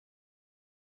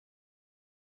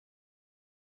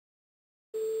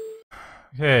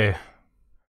Okay.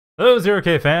 Hello,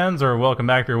 0K fans, or welcome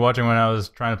back if you're watching when I was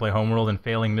trying to play Homeworld and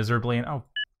failing miserably, and oh,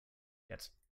 shit.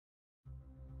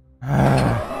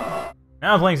 Now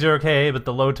I'm playing 0K, but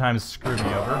the load times screwed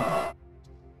me over.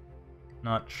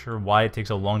 Not sure why it takes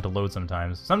so long to load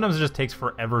sometimes. Sometimes it just takes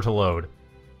forever to load.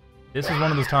 This is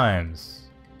one of those times.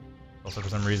 Also, for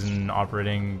some reason,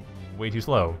 operating way too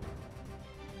slow.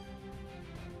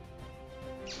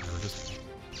 Just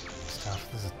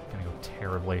stuff. This is gonna go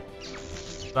terribly.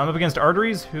 So I'm up against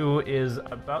Arteries, who is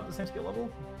about the same skill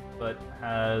level, but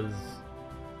has...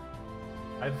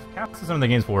 I've casted some of the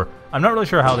games for. I'm not really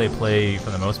sure how they play for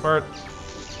the most part.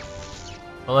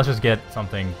 But let's just get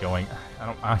something going.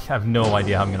 I have no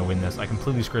idea how I'm gonna win this. I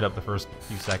completely screwed up the first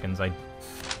few seconds. I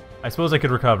suppose I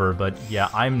could recover, but yeah,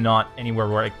 I'm not anywhere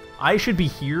where I should be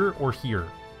here or here.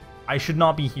 I should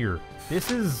not be here.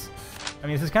 This is... I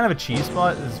mean, this is kind of a cheese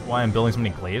spot. This is why I'm building so many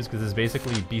glaives, because it's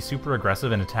basically be super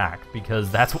aggressive and attack,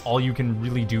 because that's all you can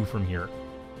really do from here.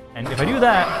 And if I do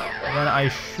that, then I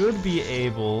should be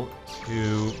able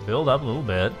to build up a little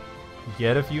bit,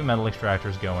 get a few metal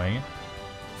extractors going.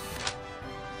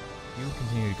 You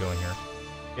continue to go in here.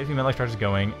 Get a few metal extractors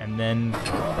going, and then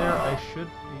from there I should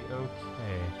be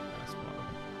okay.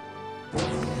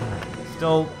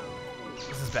 Still,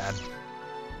 this is bad.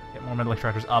 Get more metal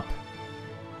extractors up.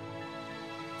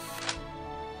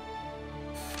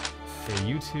 Okay,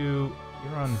 you two,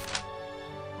 you're on...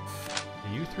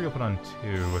 Okay, you three will put on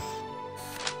 2.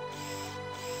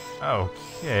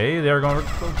 Okay, they're going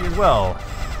for Cloaky as well.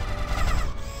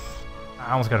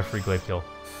 I almost got a free glaive kill.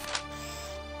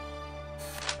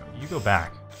 You go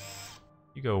back.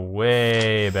 You go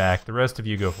way back. The rest of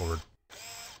you go forward.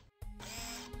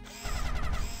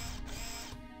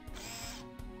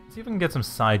 Let's see if we can get some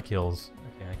side kills.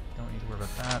 Okay, I don't need to worry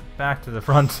about that. Back to the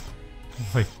front.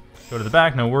 Wait. Go to the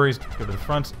back, no worries. Go to the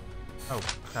front. Oh,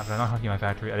 crap, did I not hockey my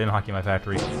factory? I didn't hockey my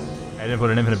factory. I didn't put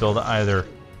an infinite build either.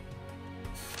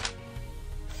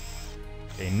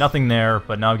 Okay, nothing there,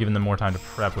 but now I've given them more time to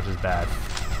prep, which is bad.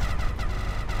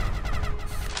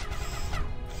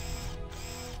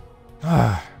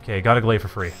 Okay, got a glaive for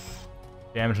free.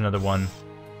 Damage another one.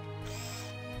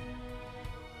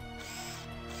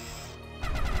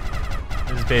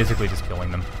 This is basically just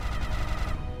killing them.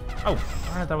 Oh,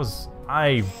 alright, that was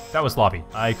sloppy.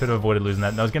 I could have avoided losing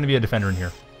that. That was going to be a defender in here.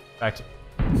 In fact,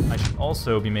 I should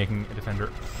also be making a defender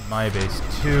in my base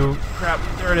too. Crap,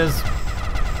 there it is.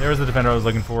 There's the defender I was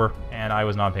looking for, and I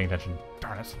was not paying attention.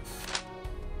 Darn it.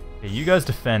 Okay, you guys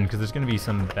defend, because there's going to be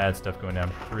some bad stuff going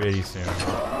down pretty soon.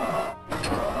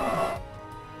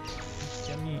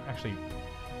 Get me, actually,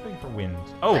 I'm looking for wind.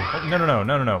 Oh,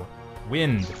 no.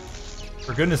 Wind.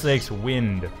 For goodness sakes,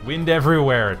 wind. Wind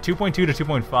everywhere. 2.2 to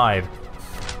 2.5.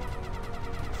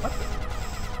 What?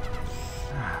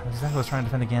 That's exactly what I was trying to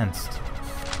defend against.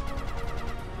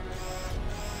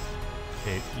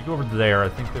 Okay, you go over there. I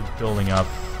think they're building up.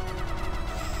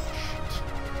 Shit.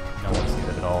 No one see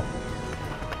that at all.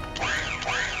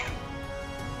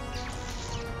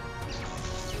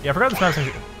 Yeah, I forgot this map's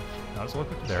actually... No, just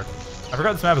look up there. I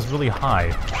forgot this map is really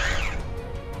high.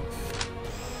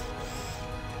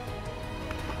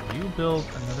 You build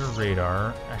another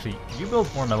radar. Actually, you build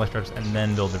more metal extractors and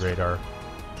then build the radar.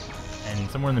 And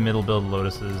somewhere in the middle build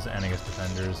lotuses and I guess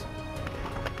defenders.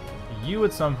 You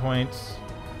at some point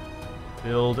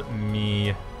build me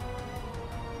a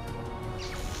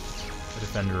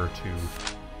defender or 2.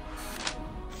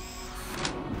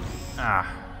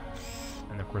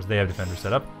 And of course they have defenders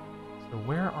set up. So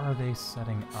where are they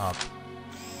setting up?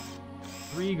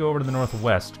 3 go over to the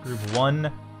northwest. Group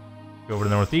 1 go over to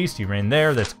the northeast. You ran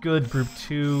there. That's good. Group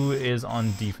 2 is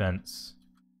on defense.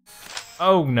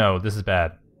 Oh no, this is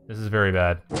bad. This is very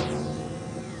bad.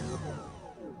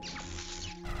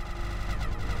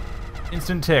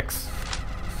 Instant ticks.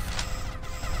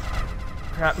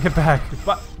 Crap, get back.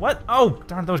 What? Oh,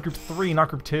 darn, that was group 3, not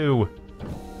group 2.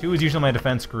 2 is usually my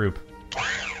defense group.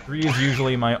 3 is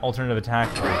usually my alternative attack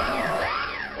group.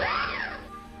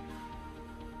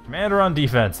 Commander on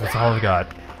defense, that's all I've got.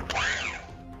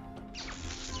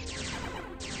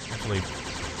 Actually,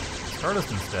 Stardust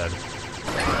instead.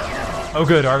 Oh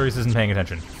good, Arteries isn't paying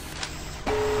attention.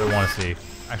 I want to see.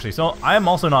 Actually, so I am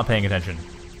also not paying attention.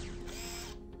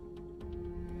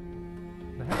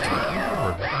 What the heck?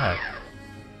 What the heck?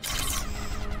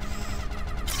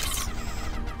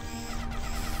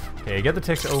 Okay, get the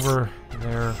ticks over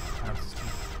there. That's too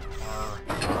far.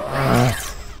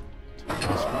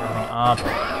 Screw everything up.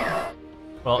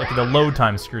 Well, okay, the load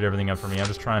time screwed everything up for me. I'm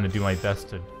just trying to do my best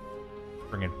to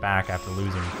bring it back after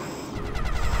losing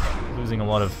a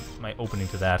lot of my opening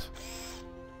to that.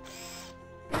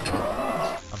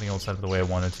 Nothing else set up the way I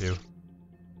wanted to.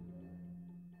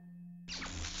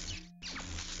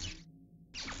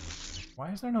 Why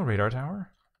is there no radar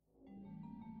tower?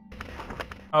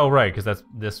 Oh, right, because that's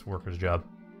this worker's job.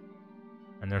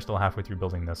 And they're still halfway through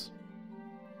building this.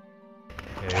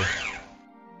 Okay.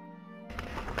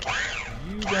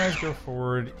 You guys go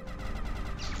forward.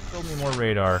 Build me more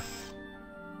radar.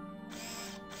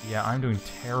 Yeah, I'm doing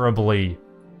terribly.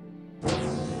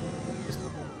 Just,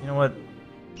 you know what?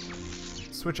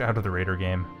 Switch out of the Raider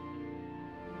game.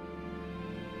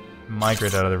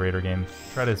 Migrate out of the Raider game.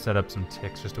 Try to set up some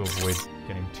ticks just to avoid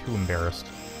getting too embarrassed.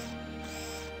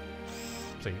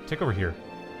 So, tick over here.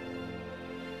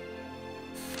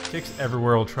 Ticks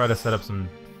everywhere. We'll try to set up some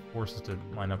forces to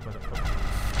line up with it.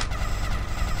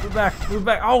 Move back, move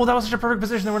back. Oh, that was such a perfect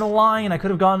position. They were in a line. I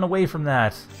could have gotten away from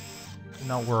that. Did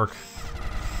not work.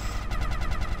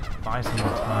 Just buy some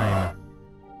more time.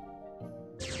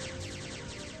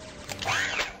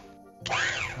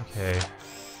 Okay.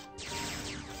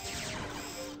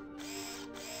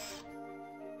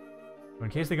 In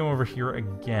case they come over here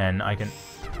again, I can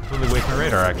completely waste my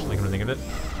radar, actually, come to think of it.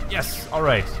 Yes!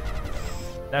 Alright.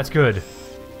 That's good.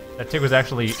 That tick was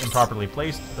actually improperly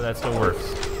placed, but that still works.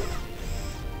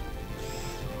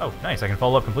 Oh, nice. I can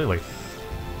follow up completely.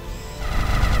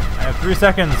 I have 3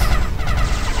 seconds.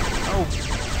 Oh,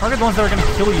 target the ones that are going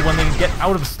to kill you when they get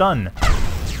out of stun.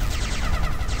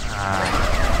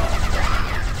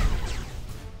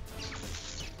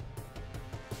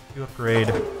 You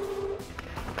upgrade.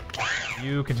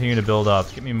 You continue to build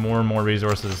up. Get me more and more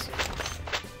resources.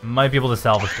 Might be able to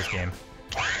salvage this game.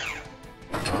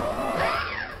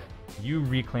 You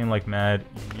reclaim like mad.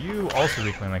 You also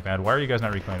reclaim like mad. Why are you guys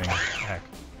not reclaiming? What the heck?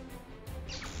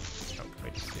 Oh,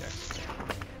 wait, CX.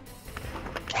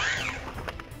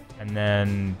 And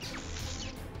then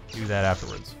do that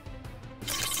afterwards.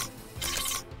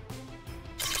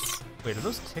 Wait, are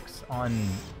those ticks on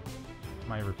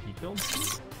my repeat build?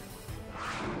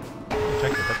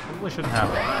 Check it. That probably shouldn't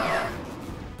happen.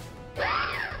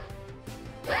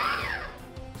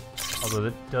 Although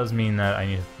that does mean that I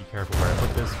need to be careful where I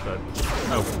put this, but...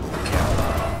 Oh,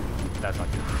 yeah. That's not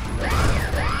good.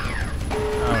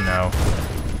 Oh no.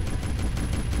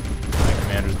 My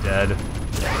commander's dead.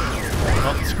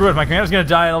 Well, screw it. My commander's gonna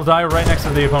die. I'll die right next to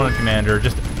the opponent commander.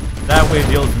 Just that way it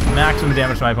deals maximum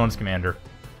damage to my opponent's commander.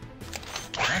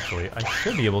 Actually, I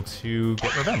should be able to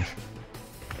get revenge.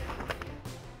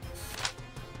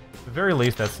 At the very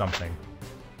least, that's something.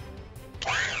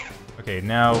 Okay,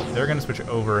 now they're going to switch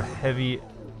over heavy...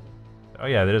 Oh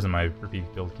yeah, that is in my repeat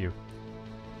build queue.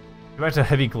 Go back to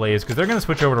heavy glaze, because they're going to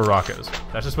switch over to Rockos.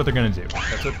 That's just what they're going to do.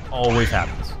 That's what always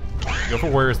happens. You go for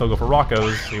warriors, they'll go for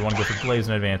Rockos, so you want to go for glaze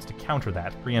in advance to counter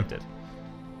that, preempt it.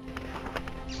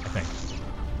 I think.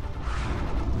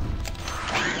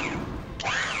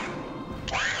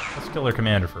 Let's kill their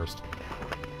commander first.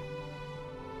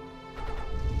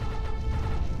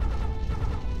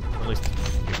 Or at least,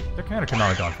 their commander could not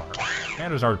have gone far.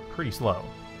 Commanders are pretty slow.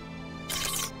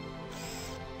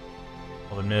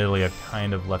 Well, admittedly, I've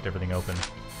kind of left everything open.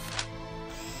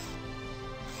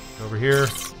 Go over here.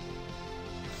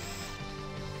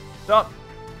 Stop!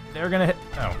 They're gonna hit...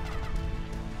 Oh.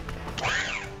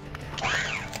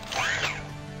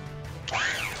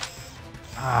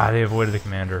 Ah, they avoided the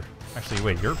commander. Actually,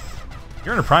 wait, you're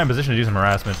in a prime position to do some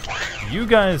harassment. You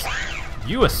guys...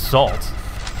 You assault.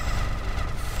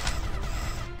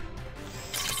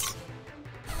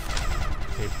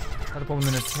 Try to pull them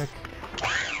in a tick.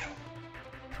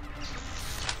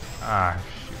 Ah,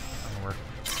 shoot. Doesn't work.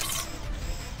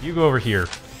 You go over here.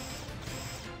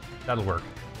 That'll work.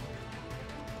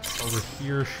 Over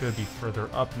here should be further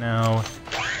up now.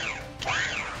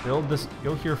 Build this.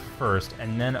 Go here first,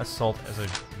 and then assault as a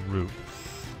group.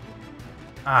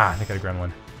 Ah, they got a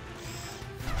gremlin.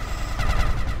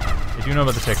 They do know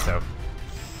about the tick, though.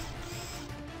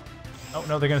 Oh,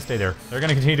 no, they're going to stay there. They're going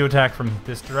to continue to attack from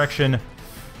this direction.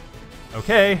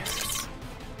 Okay,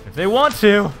 if they want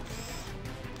to,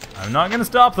 I'm not gonna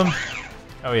stop them.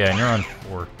 Oh yeah, and you're on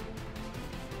 4.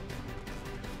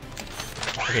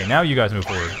 Okay, now you guys move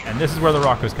forward, and this is where the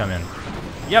Rockos come in.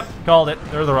 Yep, called it.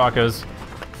 They're the Rockos.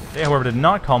 They, however, did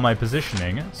not call my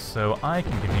positioning, so I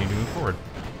can continue to move forward.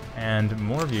 And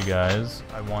more of you guys,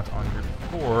 I want on group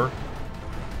 4.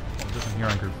 This one here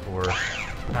on group 4.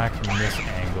 Attack from this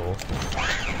angle.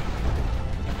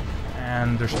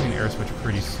 And there should be an air switch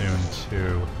pretty soon,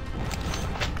 too.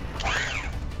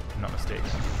 If I'm not mistaken.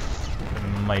 It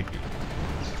might be.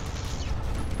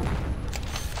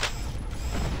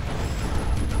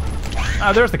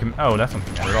 Ah, there's the oh, that's not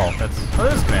the commander at all. Oh,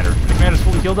 there's the commander. The commander's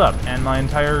fully healed up, and my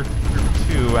entire group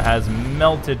 2 has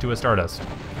melted to a Stardust.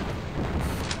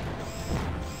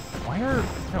 Why are...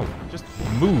 No, just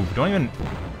move. Don't even...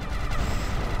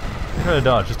 Try to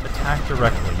dodge. Just attack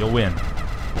directly. You'll win.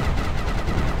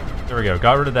 There we go.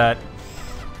 Got rid of that.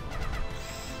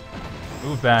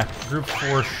 Move back. Group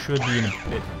 4 should be in a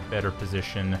bit better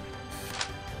position.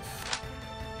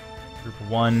 Group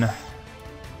 1.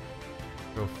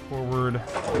 Go forward.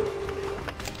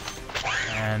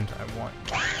 And I want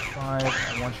 5.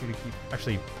 I want you to keep...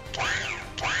 Actually...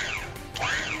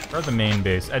 Start the main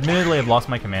base. Admittedly, I've lost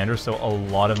my commander, so a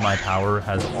lot of my power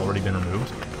has already been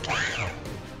removed. Oh.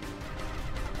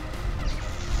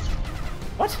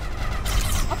 What?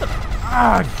 What the...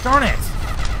 Ah, darn it!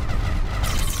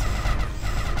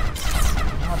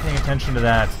 I'm not paying attention to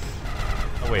that.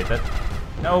 Oh, wait, that...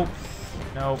 No.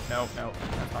 No, no, no.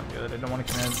 That's not good. I don't want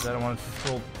to command... I don't want to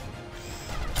control...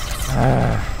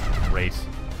 Great.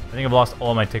 I think I've lost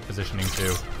all my tick positioning,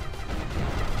 too.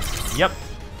 Yep.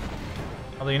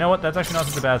 Although, you know what? That's actually not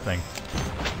such a bad thing.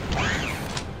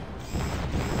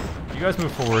 You guys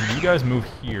move forward. You guys move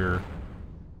here.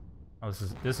 Oh,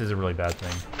 this is a really bad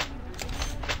thing.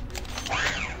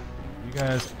 You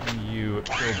guys and you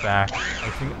go back.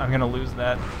 I think I'm gonna lose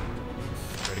that.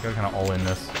 Try to go kind of all in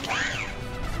this.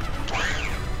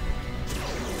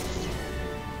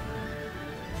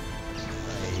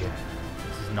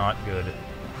 This is not good.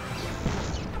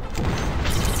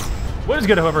 What is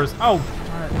good, however, is... Oh!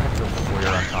 I have to go for the warrior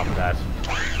on top of that.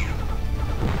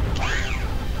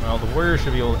 Well, the warrior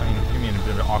should be able... I mean, give me in a bit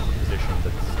of an awkward position,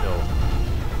 but still.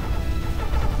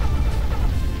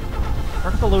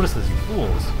 Target the lotuses, you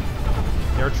fools!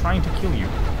 They're trying to kill you.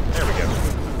 There we go.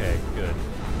 Okay, good.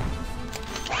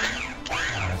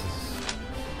 This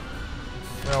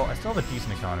is... Well, I still have a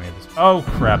decent economy at this... Oh,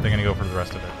 crap, they're gonna go for the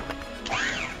rest of it.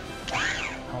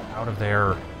 Oh, out of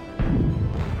there.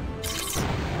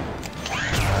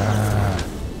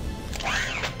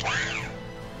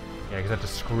 Yeah, because I have to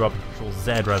screw up and control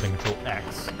Z rather than control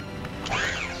X.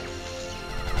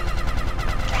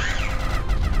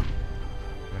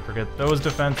 And forget those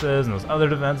defenses and those other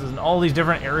defenses and all these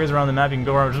different areas around the map you can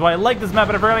go around, which is why I like this map,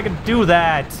 but I forgot I could do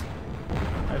that!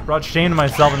 I brought shame to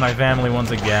myself and my family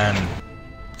once again.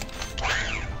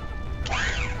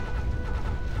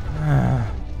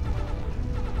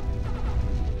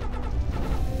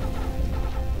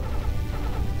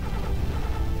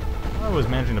 I was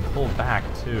managing to pull back,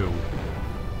 too.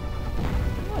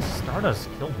 Stardust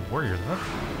killed warriors. That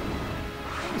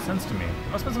makes sense to me.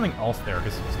 There must have been something else there,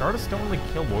 because Stardust don't really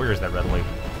kill warriors that readily.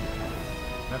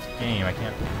 That's game. I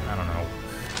can't... I don't know.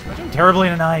 I'm doing terribly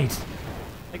tonight.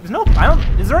 Like, there's no...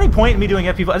 Is there any point in me doing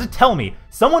FP5? Just tell me.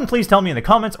 Someone please tell me in the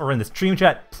comments or in the stream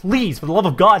chat. Please, for the love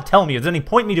of God, tell me. Is there any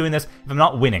point in me doing this if I'm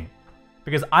not winning?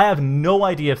 Because I have no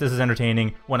idea if this is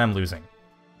entertaining when I'm losing.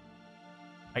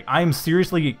 Like, I'm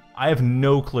seriously... I have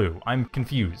no clue. I'm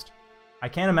confused. I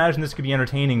can't imagine this could be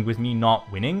entertaining with me not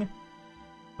winning.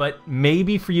 But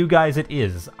maybe for you guys it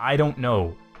is. I don't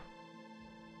know.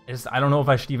 I don't know if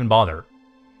I should even bother.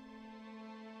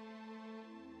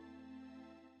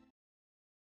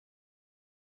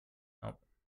 Oh.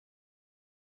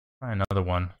 Try another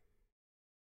one.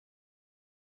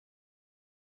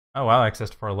 Oh wow, access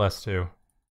to far less too.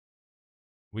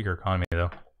 Weaker economy though.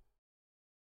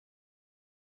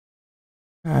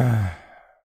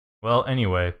 Well,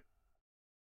 anyway.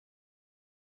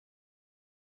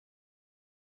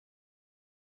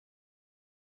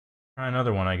 Try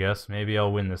another one, I guess. Maybe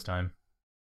I'll win this time.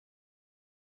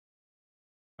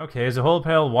 Okay,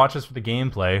 Zahulpale watches for the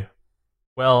gameplay.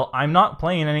 Well, I'm not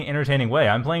playing in any entertaining way.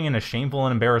 I'm playing in a shameful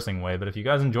and embarrassing way, but if you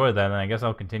guys enjoy that, then I guess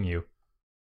I'll continue.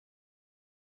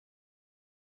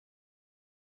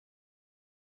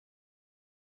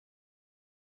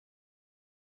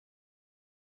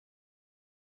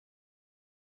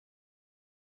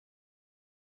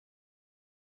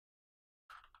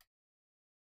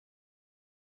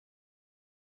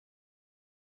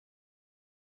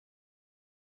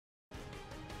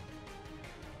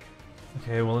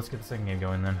 Okay, well, let's get the second game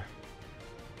going then.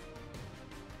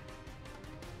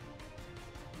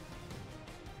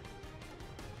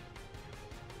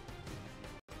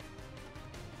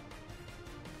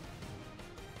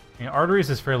 I mean,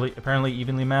 Arteries is apparently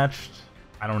evenly matched.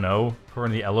 I don't know.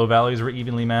 According to the Elo values, we're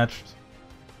evenly matched.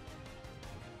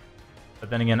 But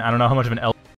then again, I don't know how much of an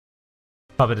Elo...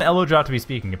 But an Elo drop to be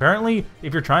speaking. Apparently,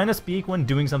 if you're trying to speak when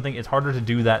doing something, it's harder to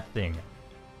do that thing.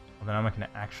 Well, then I'm not going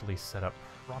to actually set up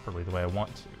properly the way I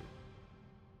want to.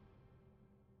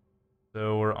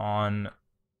 So we're on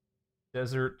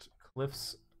Desert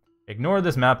Cliffs. Ignore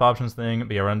this map options thing,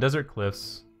 but yeah, we're on Desert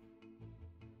Cliffs.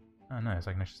 Oh, nice.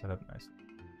 I can actually set up nice.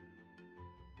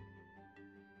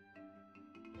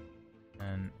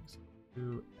 And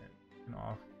do and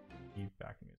off the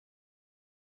back music.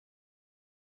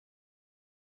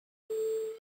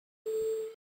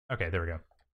 Okay, there we go.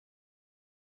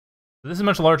 So this is a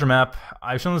much larger map.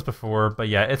 I've shown this before, but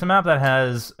yeah, it's a map that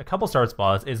has a couple start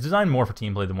spots. It's designed more for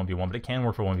team play than 1v1, but it can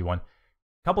work for 1v1. A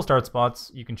couple start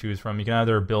spots you can choose from. You can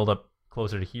either build up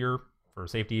closer to here for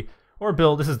safety, or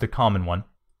build, this is the common one,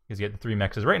 because you get the 3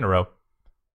 mexes right in a row.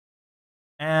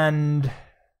 And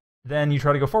then you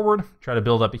try to go forward, try to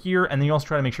build up here, and then you also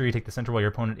try to make sure you take the center while your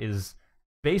opponent is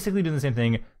basically doing the same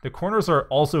thing. The corners are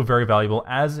also very valuable,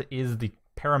 as is the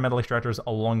parametal extractors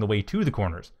along the way to the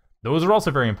corners. Those are also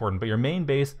very important, but your main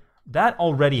base, that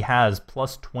already has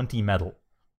plus 20 metal.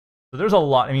 So there's a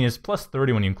lot. I mean, it's plus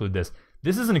 30 when you include this.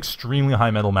 This is an extremely high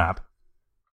metal map,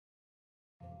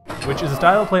 which is a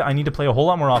style of play I need to play a whole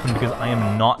lot more often because I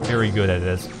am not very good at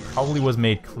this. Probably was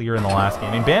made clear in the last game.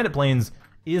 I mean, Bandit Plains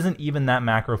isn't even that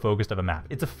macro-focused of a map.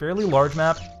 It's a fairly large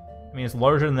map. I mean, it's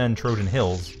larger than Trojan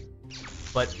Hills,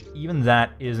 but even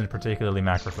that isn't particularly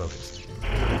macro-focused.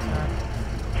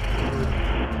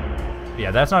 Yeah,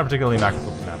 that's not a particularly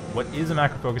macro-focused map. What is a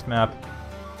macro-focused map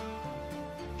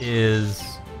is...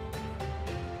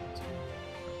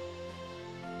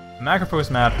 A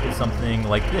macro-focused map is something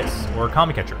like this, or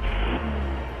Comic Catcher.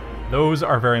 Those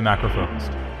are very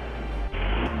macro-focused.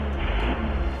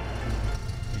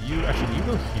 Actually, you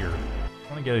go here.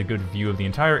 I want to get a good view of the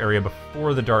entire area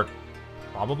before the dart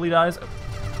probably dies.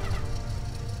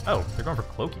 Oh, they're going for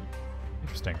Cloaky.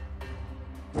 Interesting.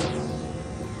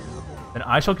 Then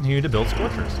I shall continue to build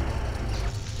Scorchers.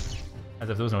 As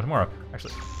if there was no tomorrow.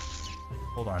 Actually,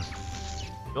 hold on.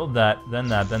 Build that, then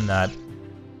that, then that.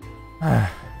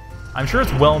 I'm sure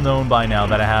it's well known by now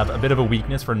that I have a bit of a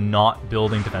weakness for not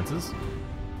building defenses.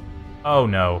 Oh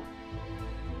no.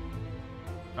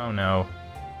 Oh no.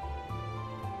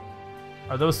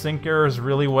 Are those sink errors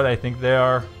really what I think they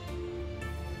are?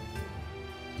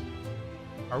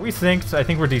 Are we synced? I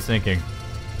think we're desyncing.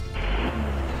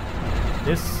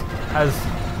 This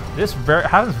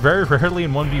happens very rarely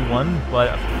in 1v1,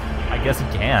 but I guess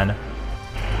it can.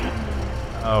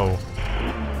 Oh.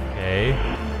 Okay.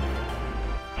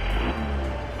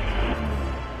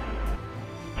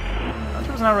 I'm not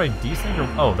sure it's not right. Desync or...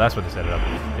 Oh, that's what they set it up.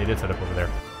 They did set up over there.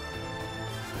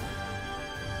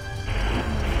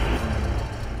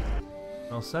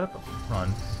 I'll set up up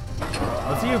front.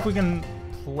 Let's see if we can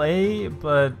play,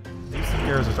 but these sync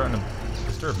errors are starting to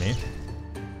disturb me.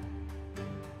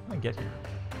 How do I get here?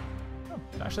 Oh,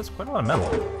 gosh, that's quite a lot of metal.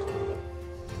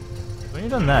 When you're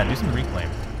done that, do some reclaim.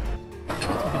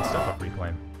 Some good stuff up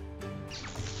reclaim.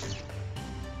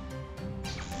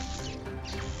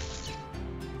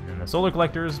 And the solar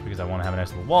collectors, because I want to have a nice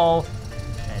little wall.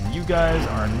 And you guys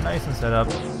are nice and set up.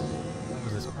 What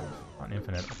was this? On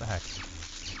infinite. What the heck?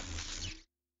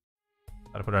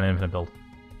 Gotta put it on an infinite build.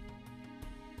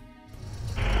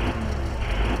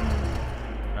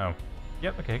 Oh.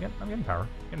 Yep, okay, I'm getting power.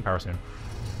 Getting power soon.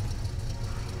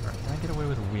 Alright, can I get away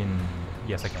with wind?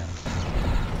 Yes, I can.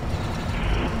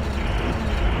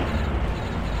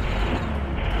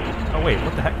 Oh wait,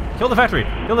 what the heck? Kill the factory!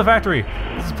 Kill the factory!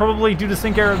 This is probably due to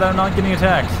sync error that I'm not getting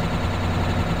attacks.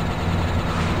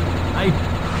 I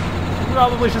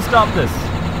probably should stop this.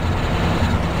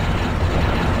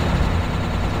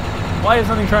 Why is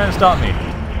something trying to stop me?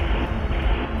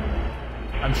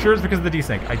 I'm sure it's because of the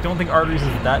desync. I don't think Arteries is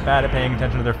that bad at paying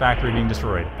attention to their factory being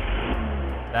destroyed.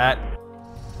 That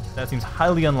seems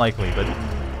highly unlikely, but you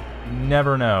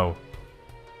never know.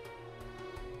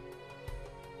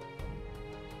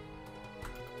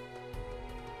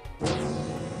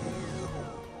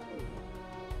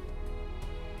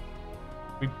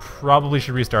 We probably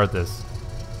should restart this.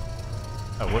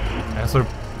 Oh, what? I also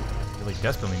really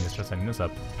desperately need to start setting this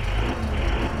up.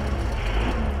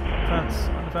 On defense,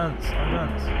 on defense, on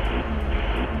defense.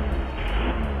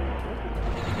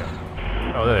 Okay.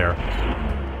 Oh, there they are.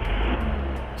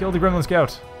 Kill the Gremlin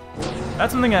Scout.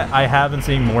 That's something I have been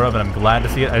seeing more of, and I'm glad to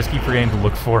see it. I just keep forgetting to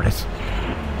look for it.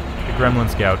 The Gremlin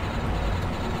Scout.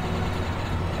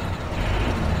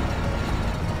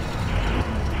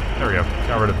 There we go.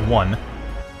 Got rid of one.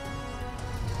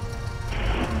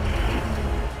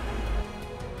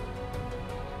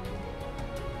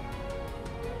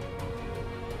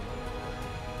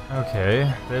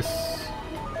 Okay, this...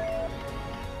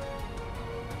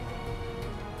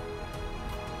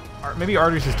 Maybe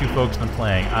Arteries is too focused on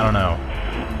playing, I don't know.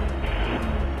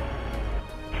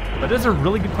 But that's a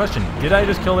really good question. Did I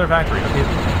just kill their factory? Okay,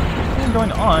 reclaim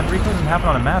going on. Reclaim doesn't happen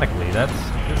automatically. That's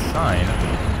a good sign.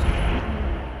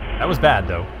 That was bad,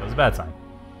 though. That was a bad sign.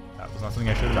 That was not something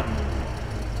I should have done.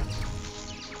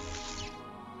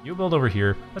 You build over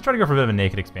here. Let's try to go for a bit of a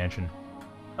naked expansion.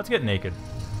 Let's get naked.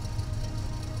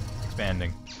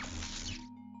 Expanding.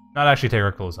 Not actually take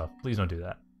our clothes off. Please don't do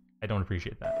that. I don't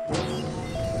appreciate that.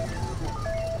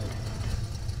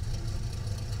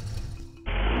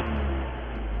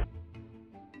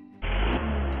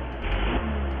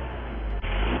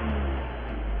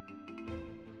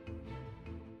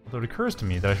 Although it occurs to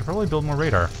me that I should probably build more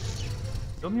radar.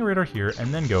 Build me a radar here,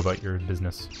 and then go about your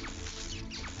business.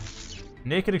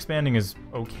 Naked expanding is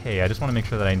okay, I just want to make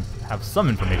sure that I have some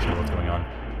information of what's going on.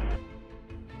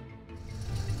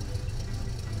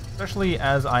 Especially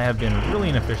as I have been really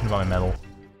inefficient about my metal.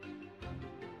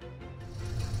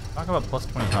 Talk about plus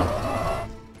 20 huh?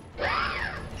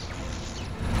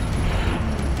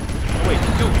 Oh, wait,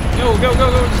 go,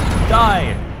 just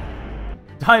die!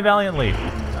 Die valiantly!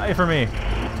 Die for me!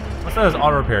 Unless that is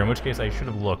auto repair, in which case I should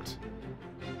have looked.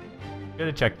 Should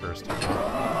have checked first.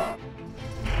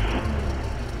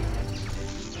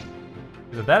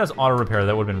 If that is auto repair,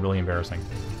 that would have been really embarrassing.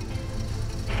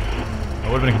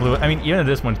 It would have been a complete. I mean, even at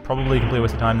this one, it's probably a complete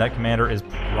waste of time. That commander is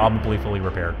probably fully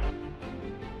repaired.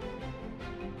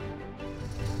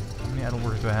 How many idle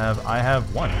workers do I have? I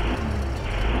have 1.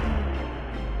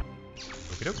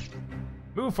 Okie doke.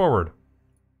 Move forward.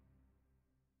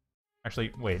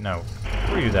 Actually, wait, no.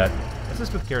 Before you do that,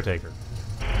 assist with caretaker.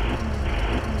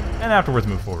 And afterwards,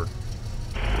 move forward.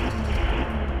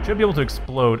 Should be able to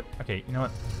explode. Okay, you know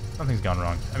what? Something's gone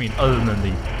wrong. I mean, other than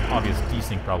the obvious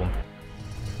desync problem.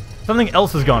 Something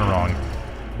else has gone wrong,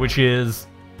 which is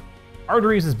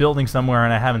Arteries is building somewhere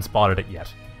and I haven't spotted it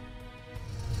yet.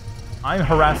 I'm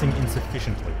harassing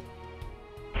insufficiently.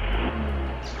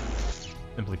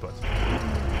 Simply put.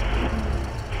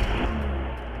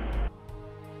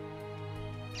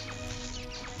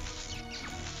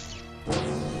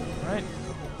 Alright.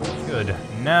 Good.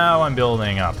 Now I'm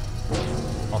building up.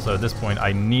 Also, at this point,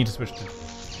 I need to switch to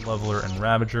Leveler and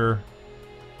Ravager,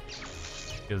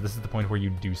 because this is the point where you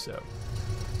do so.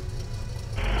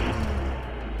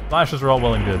 Flashes are all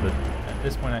well and good, but at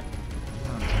this point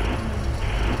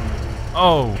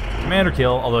Oh! Commander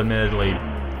kill, although admittedly...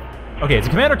 Okay, it's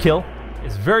a commander kill.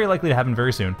 It's very likely to happen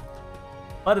very soon.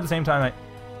 But at the same time,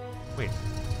 Wait.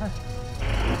 Huh.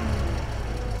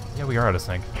 Yeah, we are out of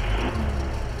sync.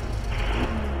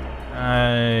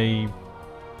 I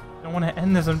don't want to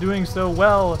end this. I'm doing so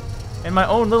well. In my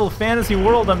own little fantasy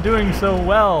world, I'm doing so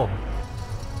well.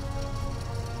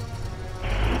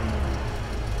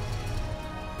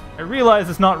 I realize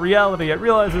it's not reality. I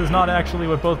realize it's not actually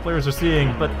what both players are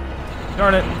seeing, but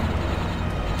darn it.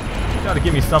 You gotta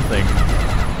give me something.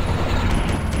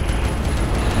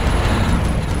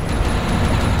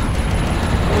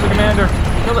 Oh, the commander.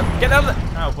 Kill it. Get out of it.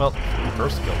 Oh, well,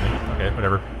 first killed me. Okay,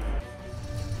 whatever.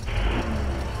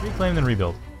 Reclaim, then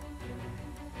rebuild.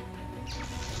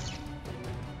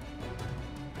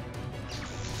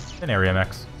 An area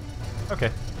mechs.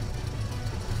 Okay.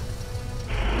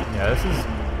 Yeah, this is...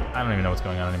 I don't even know what's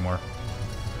going on anymore.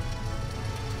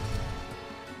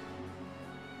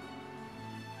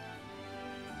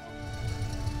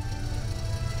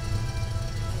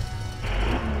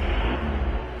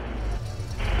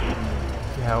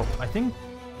 Yeah, I think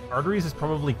Arteries has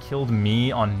probably killed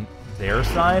me on their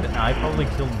side, and I probably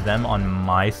killed them on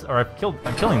my side. Or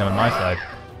I'm killing them on my side.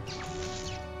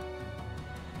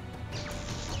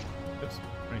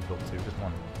 Build 2, just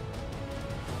 1.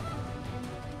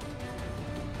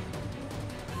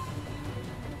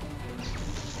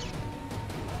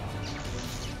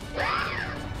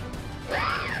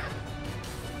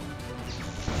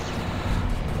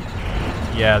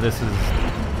 Yeah, this is...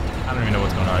 I don't even know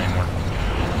what's going on anymore.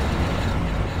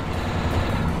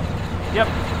 Yep.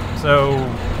 So,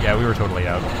 yeah, we were totally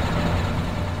out.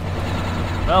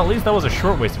 Well, at least that was a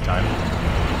short waste of time.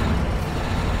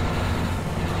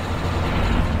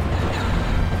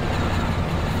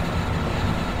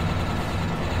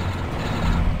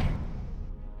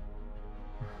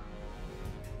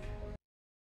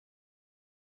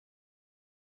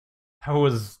 I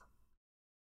was...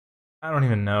 I don't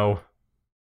even know.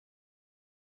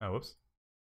 Oh, whoops.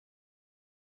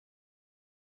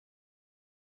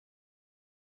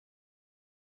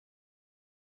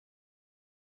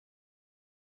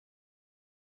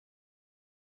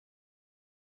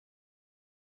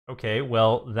 Okay,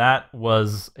 well, that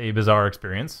was a bizarre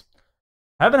experience.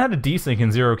 I haven't had a desync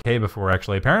in 0K before,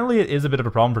 actually. Apparently it is a bit of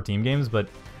a problem for team games, but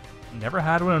never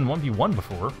had one in 1v1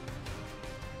 before.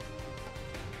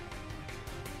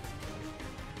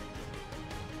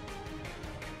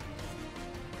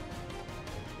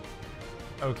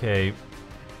 Okay.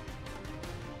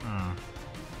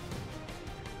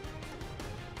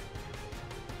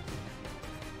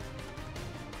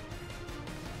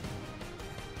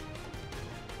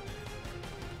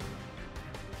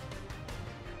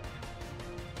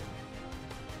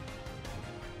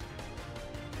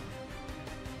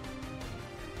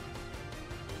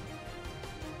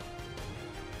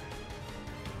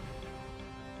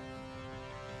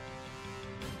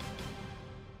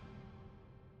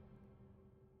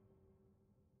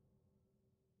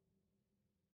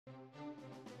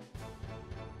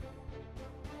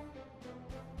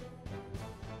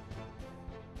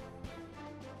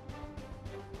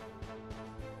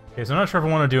 Okay, so I'm not sure if I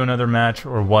want to do another match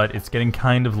or what. It's getting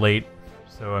kind of late,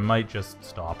 so I might just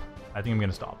stop. I think I'm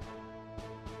gonna stop.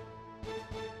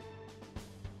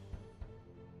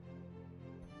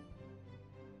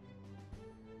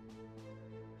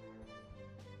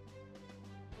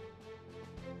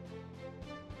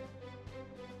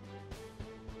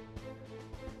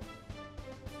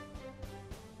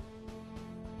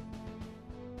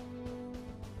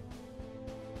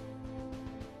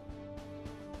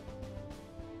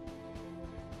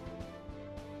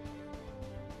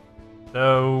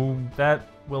 So that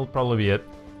will probably be it.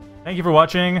 Thank you for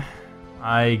watching.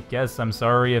 I guess I'm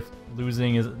sorry if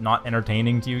losing is not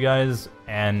entertaining to you guys,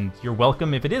 and you're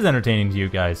welcome if it is entertaining to you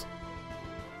guys.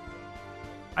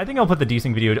 I think I'll put the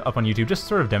desync video up on YouTube just to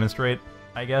sort of demonstrate,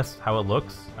 I guess, how it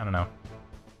looks. I don't know.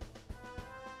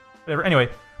 Whatever. Anyway,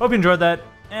 hope you enjoyed that,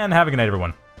 and have a good night,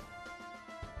 everyone.